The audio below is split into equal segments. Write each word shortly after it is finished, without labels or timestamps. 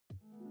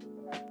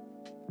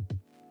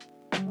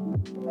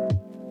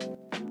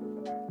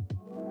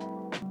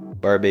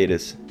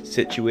Barbados,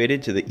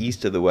 situated to the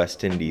east of the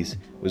West Indies,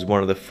 was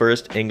one of the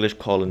first English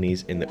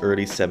colonies in the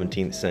early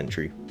 17th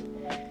century.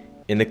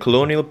 In the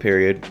colonial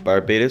period,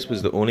 Barbados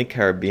was the only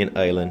Caribbean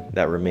island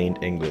that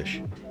remained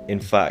English. In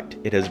fact,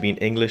 it has been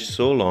English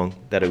so long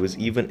that it was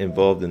even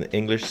involved in the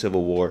English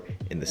Civil War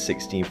in the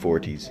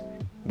 1640s.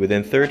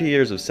 Within 30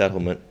 years of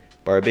settlement,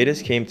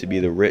 Barbados came to be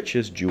the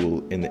richest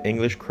jewel in the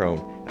English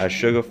crown as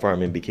sugar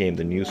farming became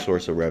the new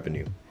source of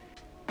revenue.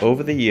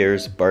 Over the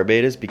years,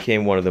 Barbados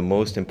became one of the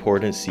most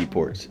important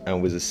seaports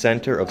and was a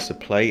center of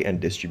supply and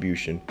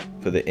distribution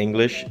for the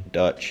English,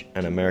 Dutch,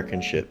 and American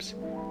ships.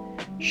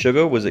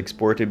 Sugar was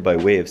exported by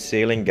way of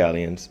sailing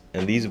galleons,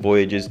 and these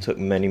voyages took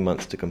many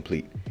months to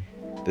complete.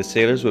 The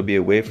sailors would be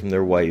away from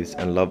their wives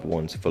and loved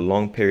ones for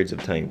long periods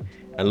of time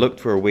and looked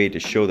for a way to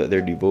show that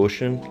their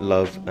devotion,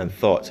 love, and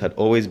thoughts had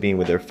always been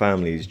with their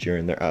families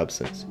during their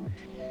absence.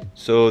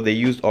 So they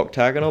used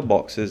octagonal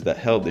boxes that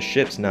held the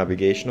ship's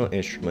navigational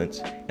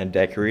instruments and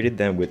decorated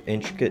them with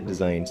intricate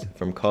designs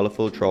from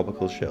colorful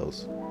tropical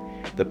shells.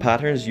 The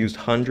patterns used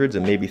hundreds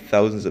and maybe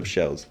thousands of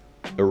shells,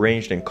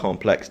 arranged in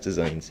complex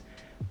designs.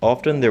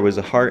 Often there was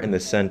a heart in the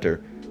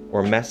center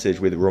or message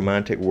with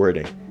romantic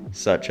wording,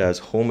 such as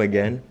 "Home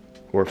Again"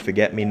 or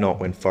 "Forget Me Not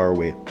When Far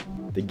Away."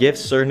 The gift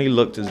certainly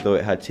looked as though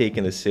it had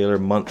taken the sailor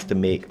months to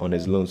make on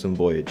his lonesome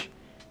voyage,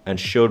 and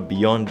showed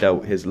beyond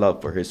doubt his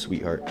love for his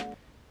sweetheart.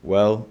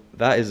 Well,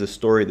 that is the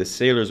story the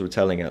sailors were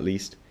telling, at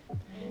least.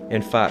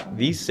 In fact,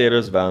 these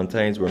Sailors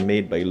Valentines were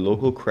made by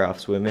local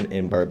craftswomen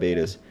in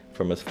Barbados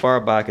from as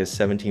far back as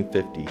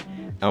 1750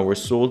 and were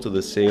sold to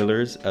the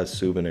sailors as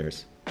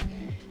souvenirs.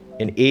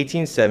 In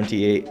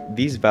 1878,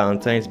 these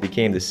Valentines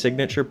became the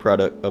signature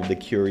product of the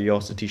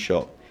Curiosity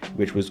Shop,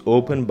 which was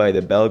opened by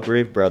the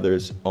Belgrave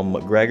brothers on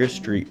McGregor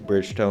Street,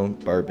 Bridgetown,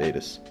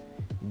 Barbados.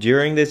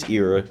 During this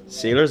era,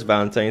 Sailors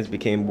Valentines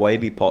became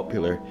widely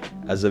popular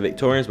as the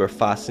Victorians were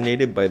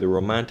fascinated by the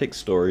romantic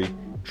story,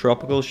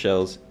 tropical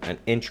shells, and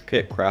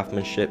intricate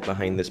craftsmanship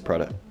behind this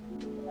product.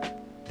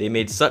 They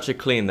made such a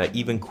claim that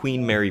even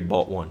Queen Mary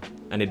bought one,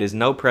 and it is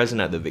now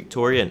present at the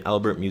Victoria and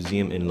Albert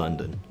Museum in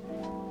London.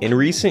 In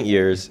recent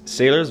years,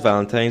 Sailors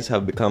Valentines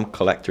have become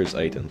collector's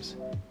items.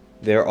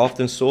 They are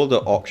often sold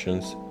at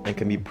auctions and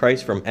can be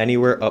priced from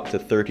anywhere up to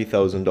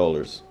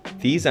 $30,000.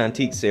 These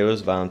antique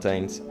Sailors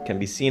Valentines can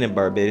be seen in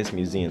Barbados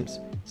museums,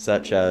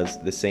 such as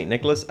the St.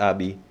 Nicholas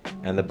Abbey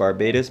and the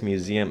Barbados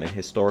Museum and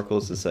Historical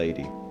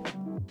Society.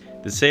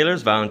 The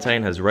Sailors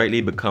Valentine has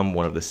rightly become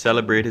one of the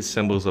celebrated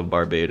symbols of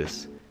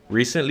Barbados,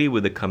 recently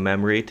with a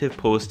commemorative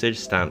postage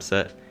stamp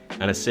set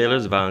and a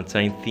Sailors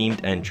Valentine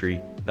themed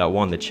entry that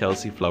won the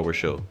Chelsea Flower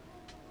Show.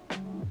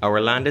 Our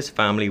Landis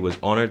family was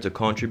honored to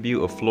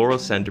contribute a floral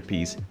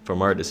centerpiece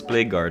from our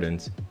display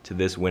gardens to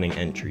this winning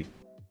entry.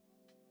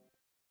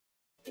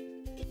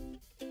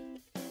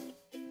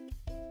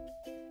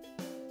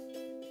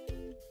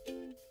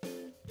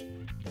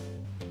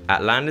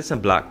 At Landis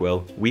and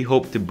Blackwell, we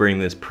hope to bring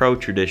this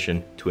proud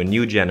tradition to a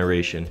new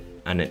generation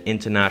and an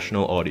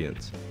international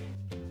audience.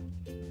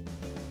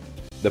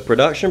 The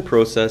production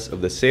process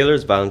of the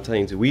Sailors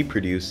Valentines we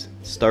produce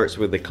starts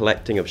with the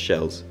collecting of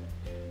shells.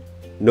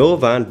 Noah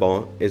Van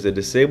Bon is a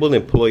disabled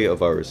employee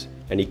of ours,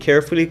 and he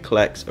carefully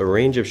collects a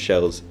range of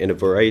shells in a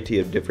variety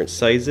of different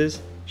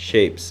sizes,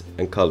 shapes,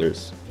 and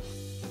colors.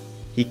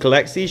 He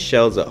collects these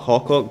shells at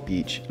Hawkock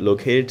Beach,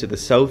 located to the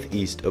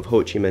southeast of Ho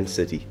Chi Minh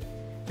City.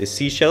 The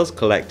seashells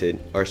collected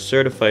are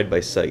certified by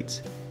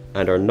CITES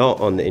and are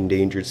not on the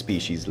endangered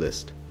species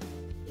list.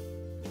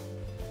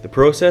 The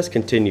process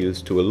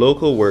continues to a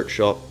local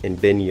workshop in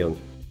Bin Yung,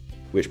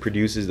 which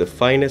produces the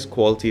finest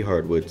quality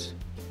hardwoods.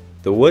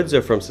 The woods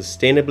are from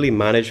sustainably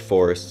managed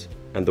forests,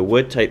 and the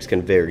wood types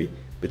can vary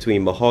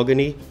between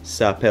mahogany,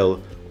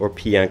 sapel, or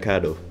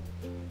piancado.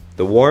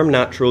 The warm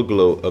natural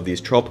glow of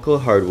these tropical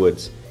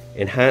hardwoods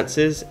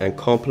enhances and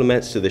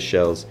complements to the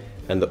shells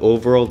and the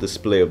overall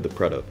display of the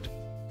product.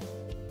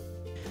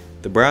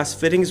 The brass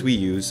fittings we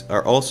use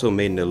are also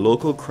made in a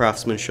local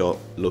craftsman shop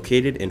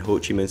located in Ho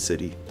Chi Minh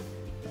City.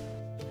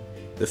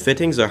 The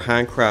fittings are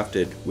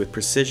handcrafted with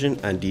precision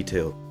and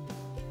detail.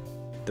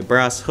 The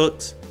brass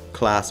hooks,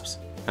 clasps,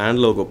 and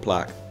logo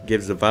plaque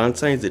gives the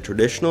Valentines the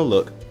traditional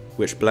look,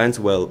 which blends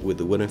well with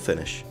the wooden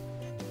finish.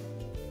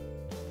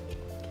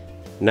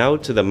 Now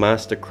to the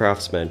master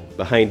craftsmen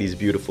behind these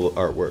beautiful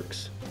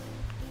artworks.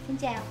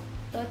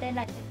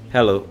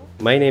 Hello,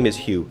 my name is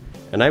Hugh,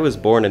 and I was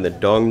born in the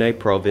Dong Nai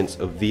province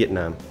of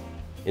Vietnam.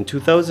 In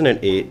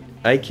 2008,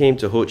 I came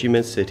to Ho Chi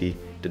Minh City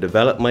to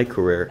develop my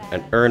career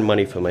and earn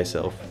money for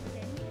myself.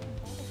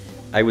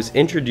 I was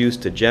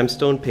introduced to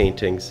gemstone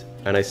paintings,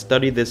 and I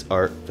studied this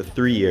art for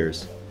 3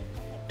 years.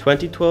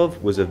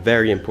 2012 was a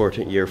very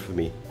important year for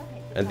me,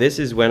 and this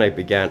is when I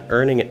began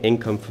earning an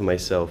income for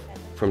myself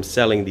from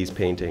selling these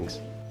paintings.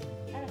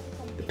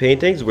 The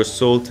paintings were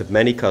sold to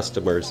many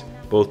customers,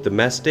 both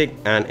domestic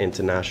and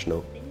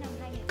international.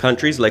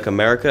 Countries like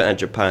America and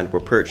Japan were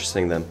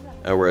purchasing them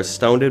and were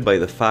astounded by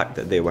the fact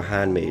that they were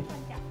handmade.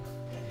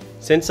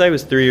 Since I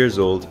was 3 years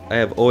old, I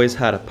have always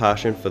had a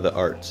passion for the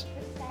arts.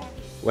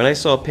 When I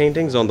saw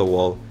paintings on the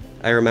wall,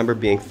 I remember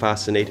being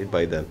fascinated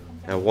by them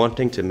and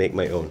wanting to make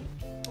my own.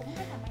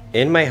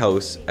 In my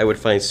house, I would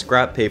find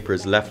scrap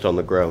papers left on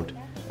the ground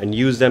and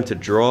use them to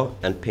draw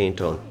and paint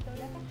on.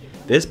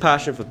 This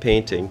passion for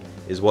painting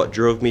is what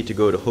drove me to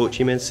go to Ho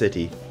Chi Minh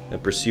City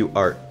and pursue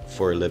art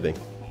for a living.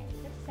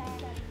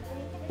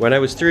 When I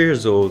was 3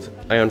 years old,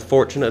 I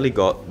unfortunately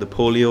got the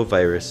polio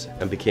virus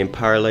and became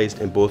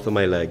paralyzed in both of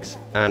my legs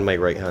and my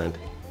right hand.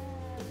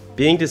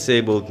 Being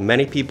disabled,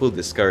 many people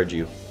discourage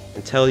you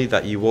and tell you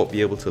that you won't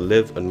be able to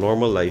live a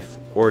normal life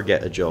or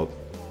get a job.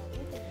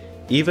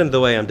 Even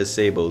though I am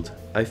disabled,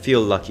 I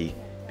feel lucky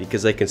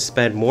because I can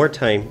spend more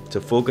time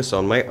to focus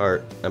on my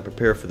art and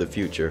prepare for the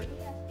future.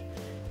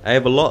 I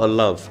have a lot of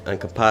love and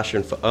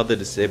compassion for other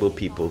disabled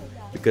people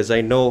because I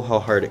know how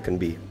hard it can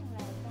be.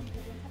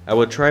 I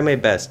will try my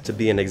best to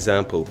be an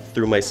example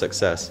through my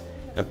success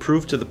and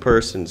prove to the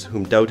persons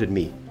whom doubted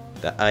me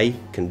that I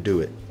can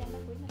do it.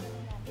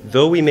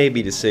 Though we may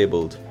be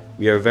disabled,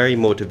 we are very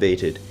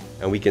motivated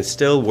and we can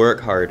still work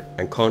hard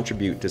and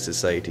contribute to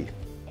society.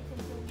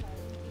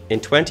 In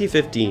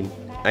 2015,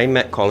 I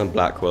met Colin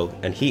Blackwell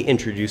and he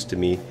introduced to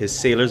me his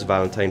Sailors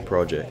Valentine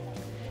project.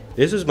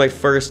 This was my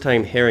first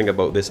time hearing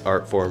about this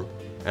art form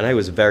and I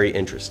was very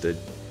interested.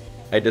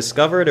 I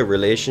discovered a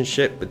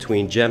relationship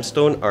between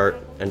gemstone art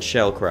and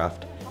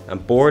shellcraft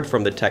and borrowed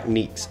from the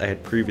techniques I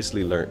had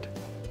previously learned.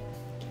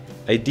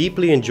 I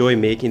deeply enjoy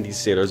making these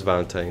Sailors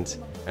Valentines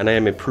and I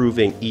am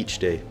improving each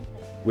day.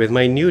 With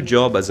my new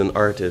job as an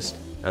artist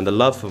and the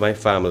love for my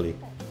family,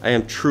 I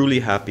am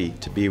truly happy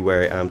to be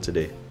where I am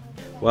today.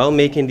 While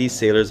making these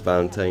Sailors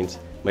Valentines,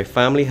 my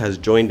family has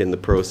joined in the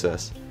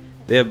process.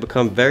 They have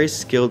become very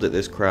skilled at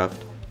this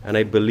craft and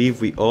I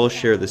believe we all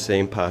share the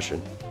same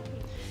passion.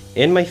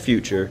 In my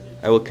future,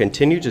 I will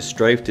continue to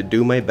strive to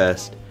do my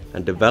best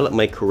and develop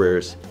my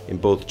careers in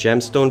both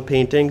gemstone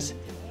paintings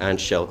and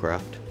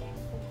shellcraft.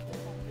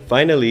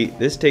 Finally,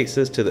 this takes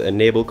us to the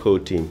Enable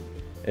Code team.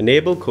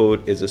 Enable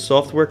Code is a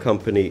software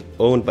company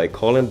owned by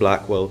Colin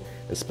Blackwell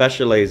and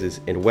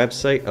specializes in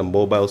website and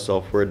mobile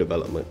software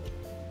development.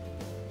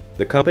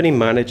 The company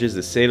manages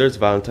the Sailors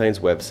Valentines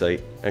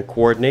website and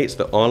coordinates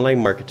the online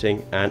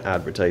marketing and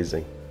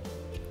advertising.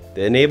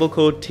 The Enable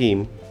Code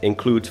team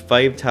includes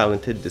 5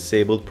 talented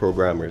disabled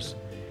programmers.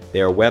 They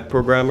are web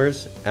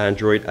programmers,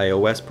 Android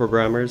iOS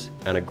programmers,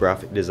 and a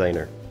graphic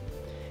designer.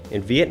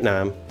 In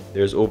Vietnam,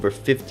 there's over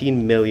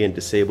 15 million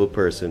disabled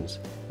persons,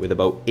 with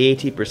about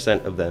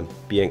 80% of them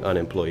being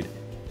unemployed.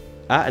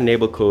 At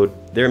Enable Code,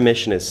 their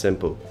mission is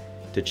simple: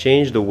 to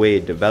change the way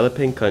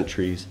developing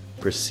countries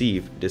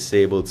perceive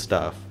disabled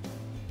staff.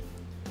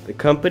 The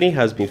company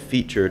has been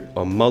featured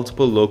on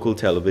multiple local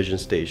television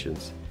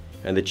stations,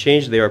 and the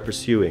change they are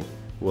pursuing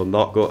will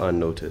not go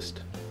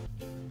unnoticed.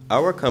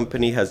 Our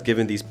company has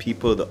given these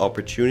people the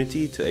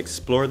opportunity to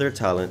explore their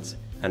talents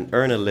and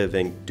earn a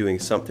living doing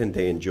something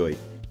they enjoy.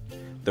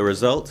 The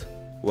result?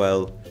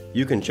 Well,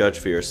 you can judge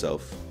for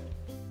yourself.